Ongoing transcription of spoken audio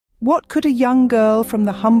What could a young girl from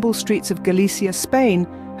the humble streets of Galicia, Spain,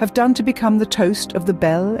 have done to become the toast of the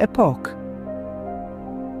Belle Epoque?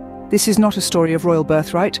 This is not a story of royal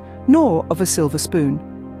birthright, nor of a silver spoon.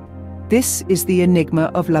 This is the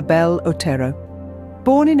enigma of La Belle Oterro.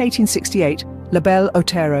 Born in 1868, La Belle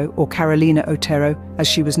Oterro, or Carolina Oterro, as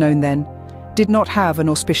she was known then, did not have an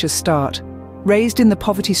auspicious start. Raised in the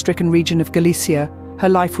poverty-stricken region of Galicia, her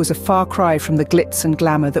life was a far cry from the glitz and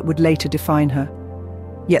glamour that would later define her.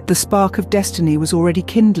 Yet the spark of destiny was already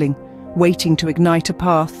kindling, waiting to ignite a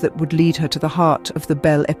path that would lead her to the heart of the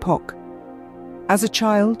Belle Epoque. As a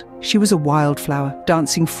child, she was a wildflower,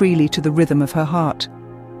 dancing freely to the rhythm of her heart.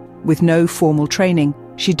 With no formal training,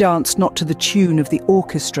 she danced not to the tune of the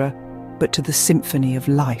orchestra, but to the symphony of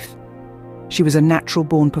life. She was a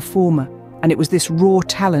natural-born performer, and it was this raw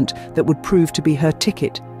talent that would prove to be her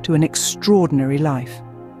ticket to an extraordinary life.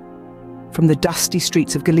 From the dusty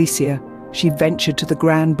streets of Galicia, she ventured to the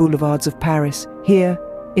grand boulevards of Paris. Here,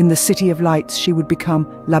 in the City of Lights, she would become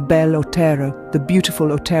La Belle Oterro, the beautiful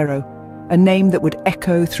Oterro, a name that would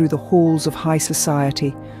echo through the halls of high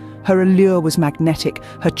society. Her allure was magnetic,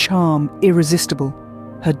 her charm irresistible,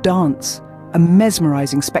 her dance a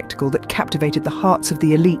mesmerizing spectacle that captivated the hearts of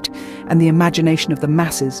the elite and the imagination of the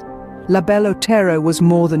masses. La Belle Oterro was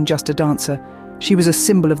more than just a dancer. She was a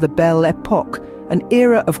symbol of the Belle Epoque, an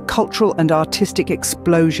era of cultural and artistic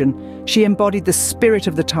explosion. She embodied the spirit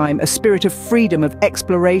of the time, a spirit of freedom, of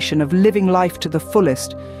exploration, of living life to the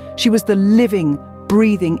fullest. She was the living,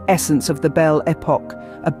 breathing essence of the Belle Epoque,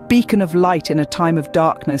 a beacon of light in a time of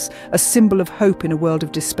darkness, a symbol of hope in a world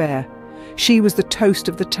of despair. She was the toast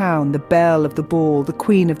of the town, the belle of the ball, the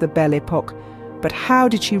queen of the Belle Epoque. But how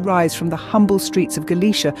did she rise from the humble streets of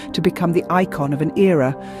Galicia to become the icon of an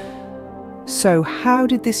era? So how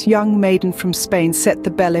did this young maiden from Spain set the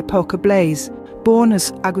Belle Epoque ablaze? Born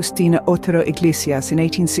as Agustina Oterro Iglesias in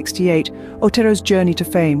 1868, Oterro's journey to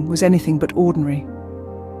fame was anything but ordinary.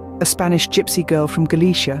 A Spanish gypsy girl from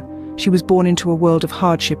Galicia, she was born into a world of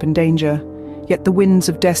hardship and danger, yet the winds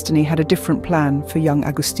of destiny had a different plan for young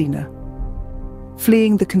Agustina.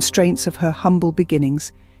 Fleeing the constraints of her humble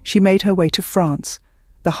beginnings, she made her way to France,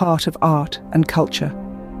 the heart of art and culture.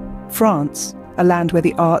 France, a land where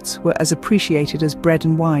the arts were as appreciated as bread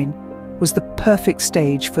and wine, was the perfect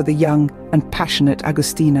stage for the young and passionate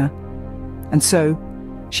Agustina. And so,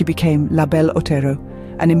 she became La Belle Oterro,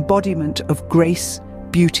 an embodiment of grace,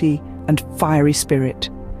 beauty, and fiery spirit.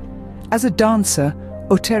 As a dancer,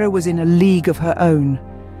 Oterro was in a league of her own.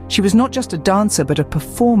 She was not just a dancer, but a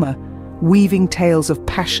performer, weaving tales of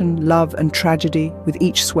passion, love, and tragedy with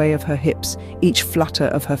each sway of her hips, each flutter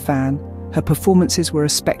of her fan. Her performances were a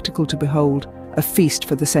spectacle to behold, a feast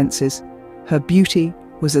for the senses. Her beauty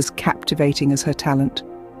was as captivating as her talent.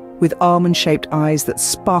 With almond-shaped eyes that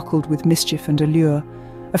sparkled with mischief and allure,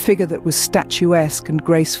 a figure that was statuesque and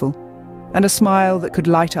graceful, and a smile that could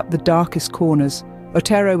light up the darkest corners,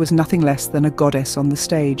 Oterro was nothing less than a goddess on the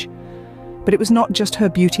stage. But it was not just her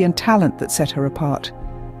beauty and talent that set her apart.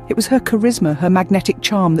 It was her charisma, her magnetic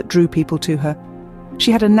charm that drew people to her.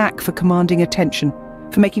 She had a knack for commanding attention,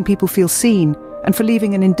 for making people feel seen, and for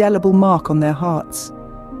leaving an indelible mark on their hearts.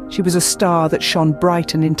 She was a star that shone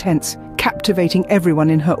bright and intense, captivating everyone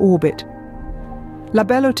in her orbit. La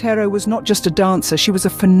Belle Oterro was not just a dancer, she was a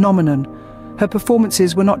phenomenon. Her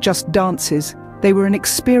performances were not just dances, they were an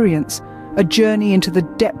experience, a journey into the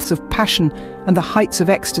depths of passion and the heights of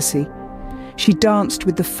ecstasy. She danced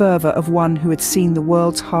with the fervour of one who had seen the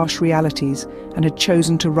world's harsh realities and had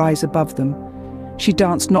chosen to rise above them. She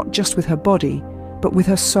danced not just with her body, but with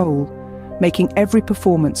her soul, making every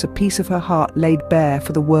performance a piece of her heart laid bare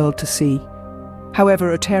for the world to see.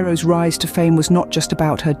 However, Oterro's rise to fame was not just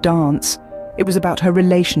about her dance, it was about her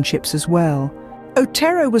relationships as well.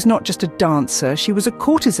 Oterro was not just a dancer, she was a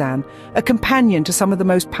courtesan, a companion to some of the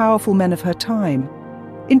most powerful men of her time.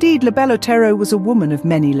 Indeed, La Belle Oterro was a woman of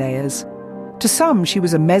many layers. To some, she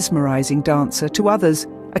was a mesmerizing dancer, to others,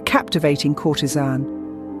 a captivating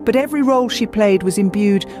courtesan. But every role she played was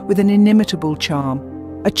imbued with an inimitable charm,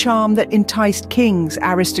 a charm that enticed kings,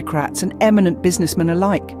 aristocrats, and eminent businessmen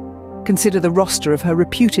alike. Consider the roster of her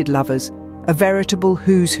reputed lovers, a veritable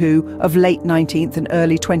who's who of late 19th and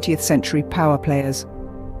early 20th century power players.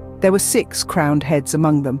 There were 6 crowned heads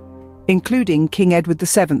among them, including King Edward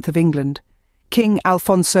VII of England, King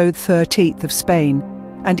Alfonso XIII of Spain,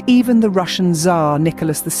 and even the Russian Tsar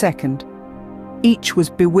Nicholas II. Each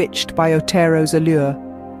was bewitched by Oterro's allure,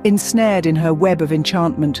 ensnared in her web of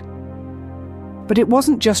enchantment. But it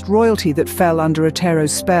wasn't just royalty that fell under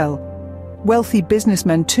Oterro's spell. Wealthy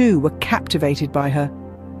businessmen too were captivated by her.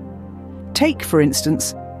 Take, for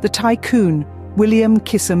instance, the tycoon William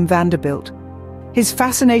Kissam Vanderbilt. His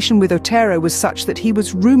fascination with Oterro was such that he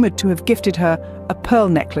was rumoured to have gifted her a pearl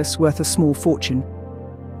necklace worth a small fortune.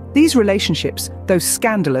 These relationships, though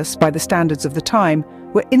scandalous by the standards of the time,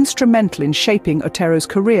 were instrumental in shaping Oterro's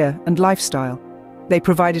career and lifestyle. They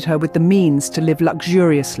provided her with the means to live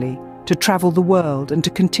luxuriously, to travel the world, and to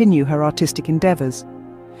continue her artistic endeavours.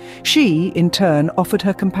 She, in turn, offered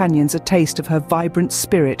her companions a taste of her vibrant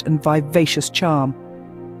spirit and vivacious charm.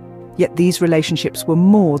 Yet these relationships were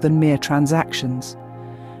more than mere transactions.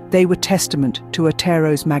 They were testament to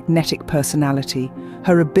Oterro's magnetic personality,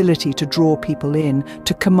 her ability to draw people in,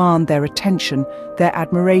 to command their attention, their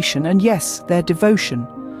admiration, and yes, their devotion.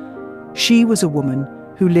 She was a woman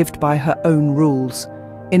who lived by her own rules,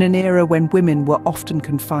 in an era when women were often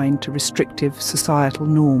confined to restrictive societal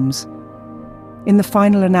norms. In the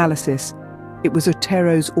final analysis, it was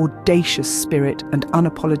Oterro's audacious spirit and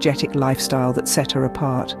unapologetic lifestyle that set her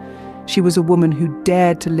apart. She was a woman who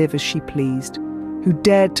dared to live as she pleased, who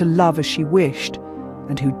dared to love as she wished,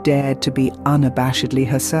 and who dared to be unabashedly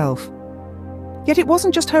herself. Yet it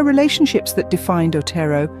wasn't just her relationships that defined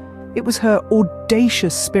Oterro, it was her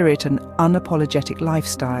audacious spirit and unapologetic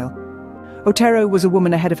lifestyle. Oterro was a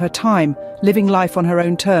woman ahead of her time, living life on her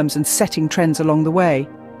own terms and setting trends along the way.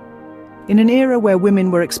 In an era where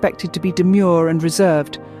women were expected to be demure and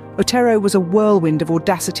reserved, Oterro was a whirlwind of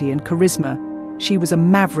audacity and charisma. She was a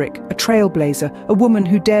maverick, a trailblazer, a woman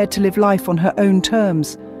who dared to live life on her own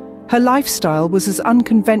terms. Her lifestyle was as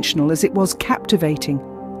unconventional as it was captivating.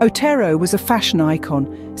 Oterro was a fashion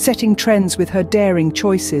icon, setting trends with her daring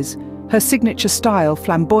choices. Her signature style,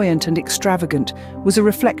 flamboyant and extravagant, was a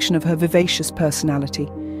reflection of her vivacious personality.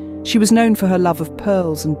 She was known for her love of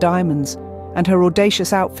pearls and diamonds, and her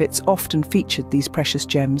audacious outfits often featured these precious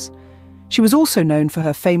gems. She was also known for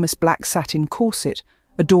her famous black satin corset,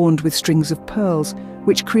 adorned with strings of pearls,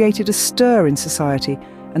 which created a stir in society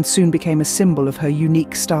and soon became a symbol of her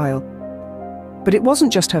unique style. But it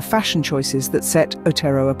wasn't just her fashion choices that set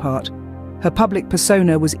Oterro apart. Her public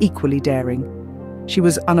persona was equally daring. She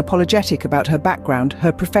was unapologetic about her background,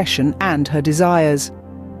 her profession, and her desires.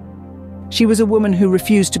 She was a woman who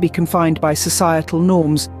refused to be confined by societal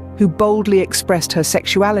norms, who boldly expressed her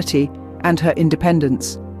sexuality and her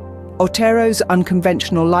independence. Oterro's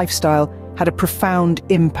unconventional lifestyle had a profound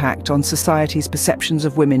impact on society's perceptions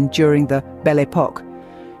of women during the Belle Epoque.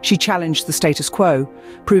 She challenged the status quo,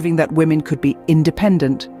 proving that women could be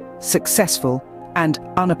independent, successful, and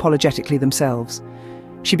unapologetically themselves.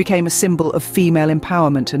 She became a symbol of female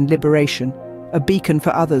empowerment and liberation, a beacon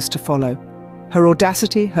for others to follow. Her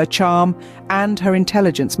audacity, her charm, and her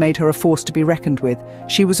intelligence made her a force to be reckoned with.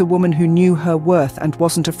 She was a woman who knew her worth and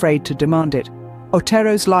wasn't afraid to demand it.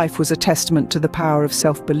 Oterro's life was a testament to the power of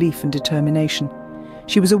self-belief and determination.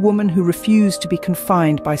 She was a woman who refused to be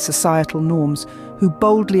confined by societal norms, who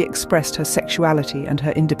boldly expressed her sexuality and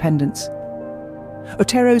her independence.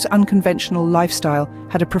 Oterro's unconventional lifestyle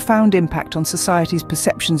had a profound impact on society's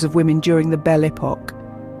perceptions of women during the Belle Epoque.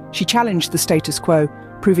 She challenged the status quo,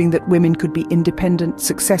 proving that women could be independent,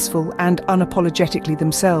 successful, and unapologetically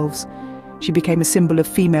themselves. She became a symbol of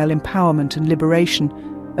female empowerment and liberation,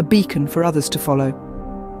 a beacon for others to follow.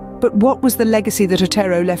 But what was the legacy that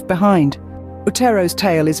Oterro left behind? Oterro's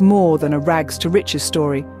tale is more than a rags-to-riches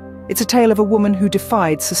story. It's a tale of a woman who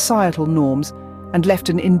defied societal norms and left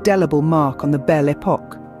an indelible mark on the Belle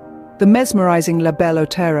Epoque. The mesmerizing La Belle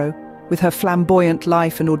Oterro, with her flamboyant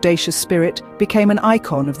life and audacious spirit, became an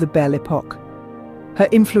icon of the Belle Epoque. Her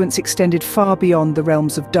influence extended far beyond the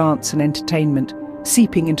realms of dance and entertainment,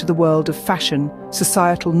 seeping into the world of fashion,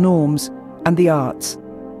 societal norms, and the arts.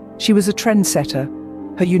 She was a trendsetter,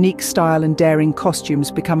 her unique style and daring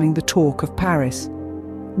costumes becoming the talk of Paris.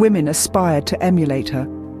 Women aspired to emulate her,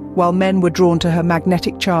 while men were drawn to her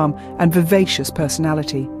magnetic charm and vivacious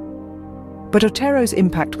personality. But Oterro's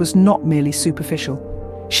impact was not merely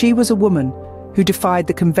superficial. She was a woman who defied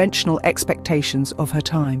the conventional expectations of her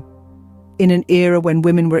time. In an era when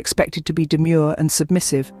women were expected to be demure and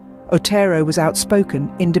submissive, Oterro was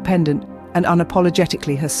outspoken, independent, and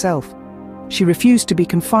unapologetically herself. She refused to be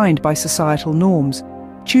confined by societal norms,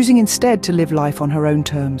 choosing instead to live life on her own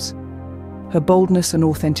terms. Her boldness and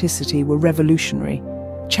authenticity were revolutionary,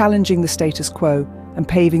 challenging the status quo and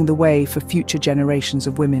paving the way for future generations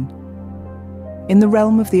of women. In the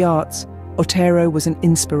realm of the arts, Oterro was an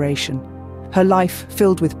inspiration. Her life,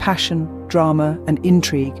 filled with passion, drama, and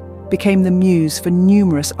intrigue, became the muse for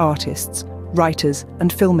numerous artists, writers,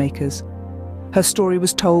 and filmmakers. Her story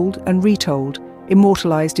was told and retold,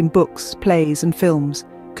 immortalized in books, plays, and films,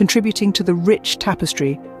 contributing to the rich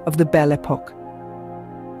tapestry of the Belle Epoque.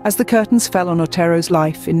 As the curtains fell on Oterro's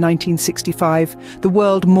life in 1965, the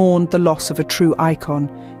world mourned the loss of a true icon,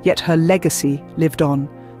 yet her legacy lived on.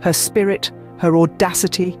 Her spirit, her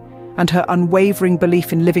audacity, and her unwavering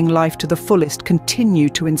belief in living life to the fullest continue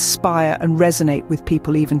to inspire and resonate with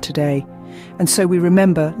people even today. And so we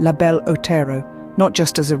remember La Belle Oterro, not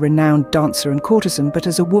just as a renowned dancer and courtesan, but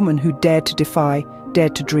as a woman who dared to defy,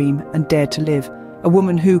 dared to dream, and dared to live. A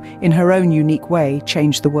woman who, in her own unique way,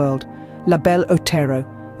 changed the world. La Belle Oterro,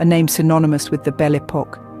 a name synonymous with the Belle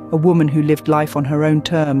Epoque, a woman who lived life on her own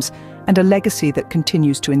terms, and a legacy that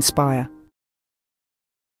continues to inspire.